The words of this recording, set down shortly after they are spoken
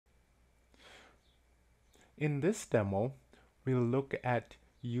In this demo, we'll look at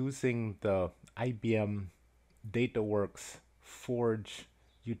using the IBM DataWorks Forge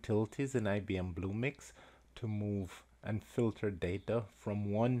utilities in IBM Bluemix to move and filter data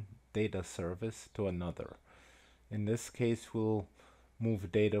from one data service to another. In this case, we'll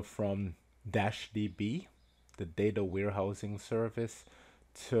move data from DashDB, the data warehousing service,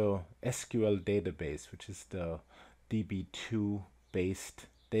 to SQL database, which is the DB2 based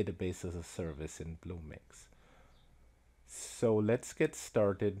database as a service in Bluemix. So let's get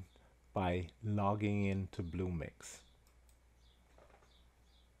started by logging into Bluemix.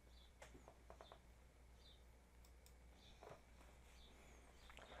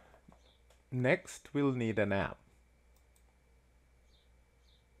 Next, we'll need an app.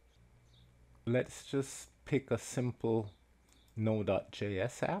 Let's just pick a simple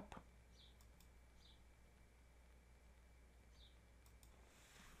Node.js app.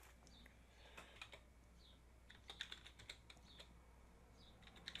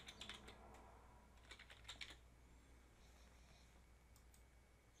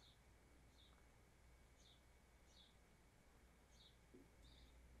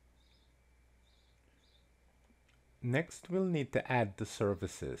 Next, we'll need to add the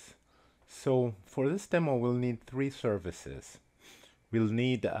services. So for this demo, we'll need 3 services. We'll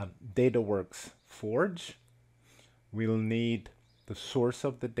need DataWorks Forge. We'll need the source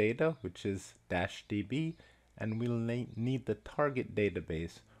of the data, which is DashDB, and we'll need the target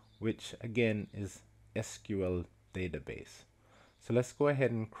database, which again is SQL database. So let's go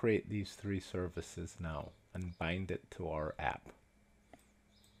ahead and create these 3 services now and bind it to our app.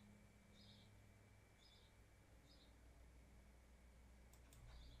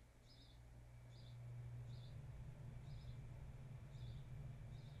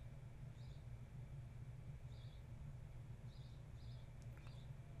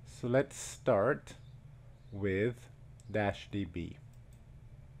 So let's start with DashDB.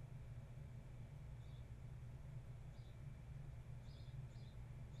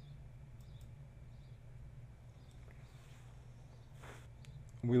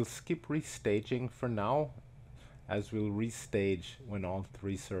 We'll skip restaging for now, as we'll restage when all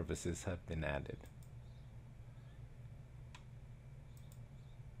 3 services have been added.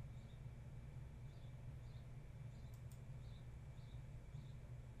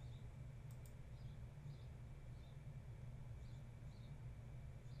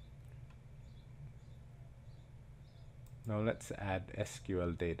 Now let's add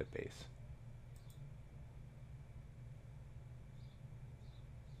SQL database.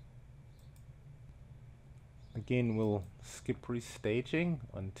 Again, we'll skip restaging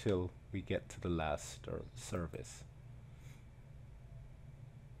until we get to the last service.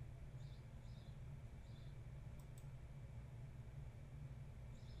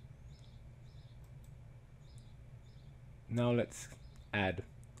 Now let's add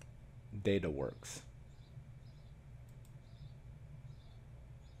DataWorks.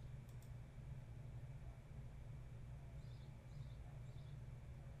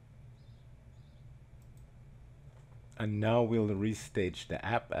 And now we'll restage the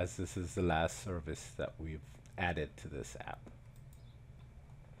app, as this is the last service that we've added to this app.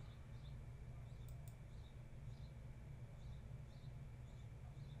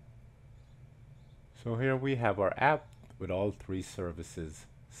 So here we have our app with all 3 services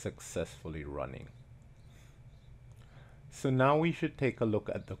successfully running. So now we should take a look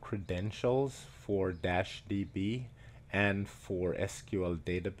at the credentials for DashDB and for SQL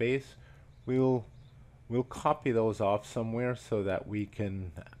database. We'll copy those off somewhere so that we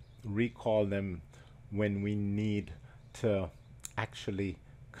can recall them when we need to actually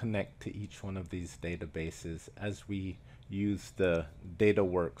connect to each one of these databases as we use the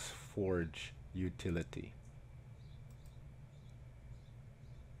DataWorks Forge utility.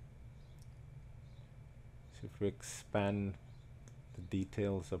 So if we expand the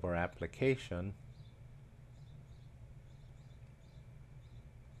details of our application,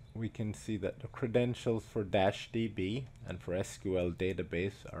 we can see that the credentials for DashDB and for SQL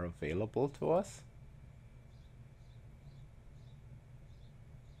database are available to us.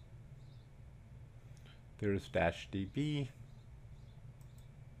 There's DashDB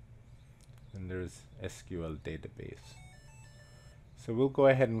and there's SQL database. So we'll go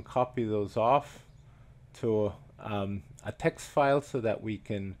ahead and copy those off to a text file so that we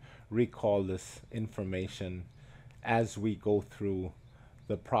can recall this information as we go through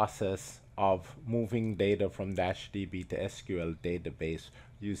the process of moving data from DashDB to SQL database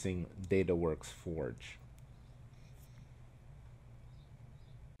using DataWorks Forge.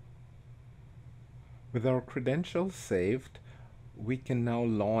 With our credentials saved, we can now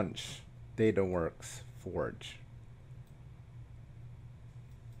launch DataWorks Forge.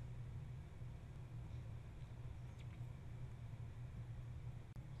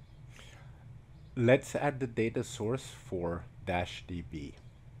 Let's add the data source for DashDB.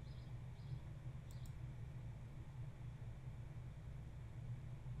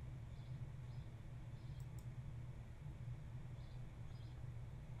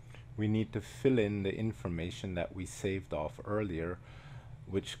 We need to fill in the information that we saved off earlier,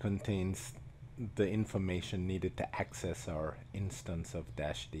 which contains the information needed to access our instance of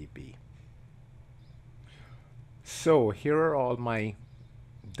DashDB. So here are all my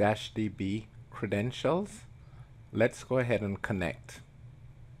DashDB credentials. Let's go ahead and connect.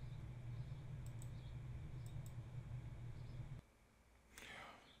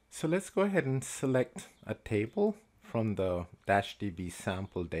 So let's go ahead and select a table from the DashDB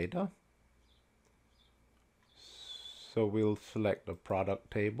sample data. So we'll select the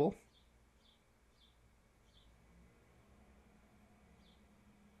product table.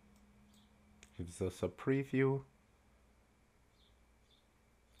 Gives us a preview.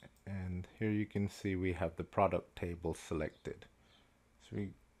 And here you can see we have the product table selected. So we're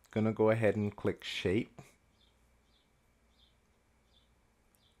going to go ahead and click Shape.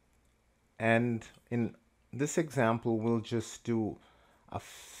 And in this example, we'll just do a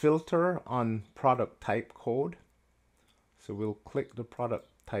filter on product type code. So we'll click the product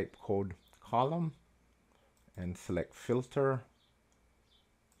type code column and select Filter.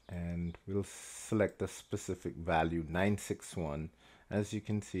 And we'll select a specific value, 961. As you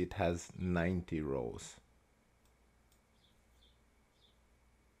can see, it has 90 rows.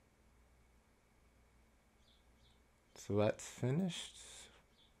 So that's finished.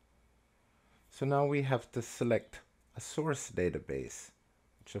 So now we have to select a source database,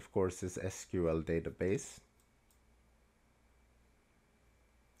 which of course is SQL database.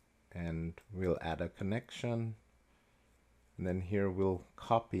 And we'll add a connection. And then here we'll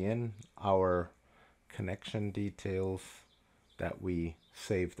copy in our connection details that we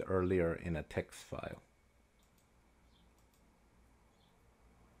saved earlier in a text file.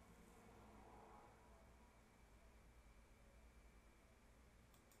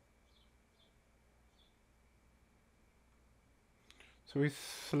 So we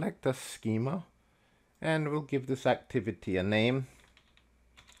select a schema and we'll give this activity a name.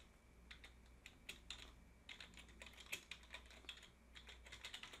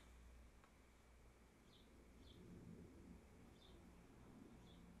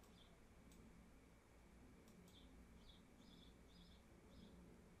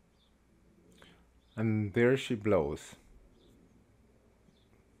 And there she blows.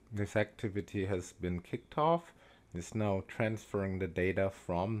 This activity has been kicked off. It's now transferring the data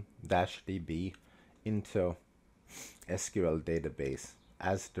from DashDB into SQL database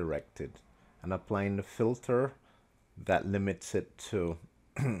as directed and applying the filter that limits it to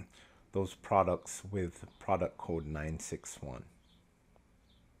those products with product code 961.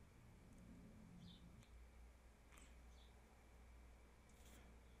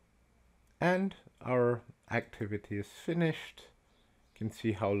 And our activity is finished. You can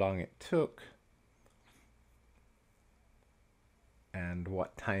see how long it took and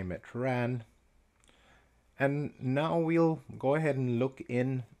what time it ran. And now we'll go ahead and look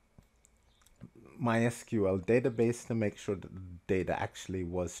in MySQL database to make sure that the data actually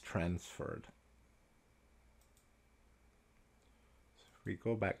was transferred. So if we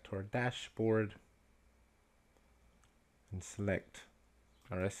go back to our dashboard and select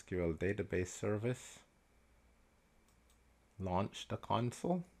our SQL database service, launch the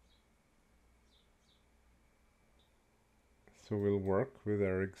console. So we'll work with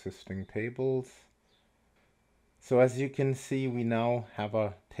our existing tables. So as you can see, we now have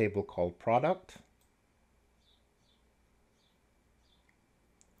a table called product.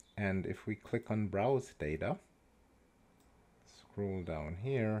 And if we click on browse data, scroll down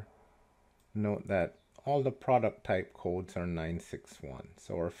here, note that all the product type codes are 961.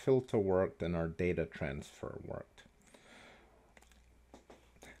 So our filter worked and our data transfer worked.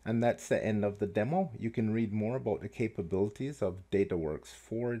 And that's the end of the demo. You can read more about the capabilities of Dataworks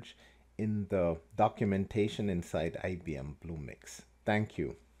Forge in the documentation inside IBM Bluemix. Thank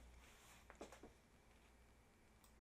you.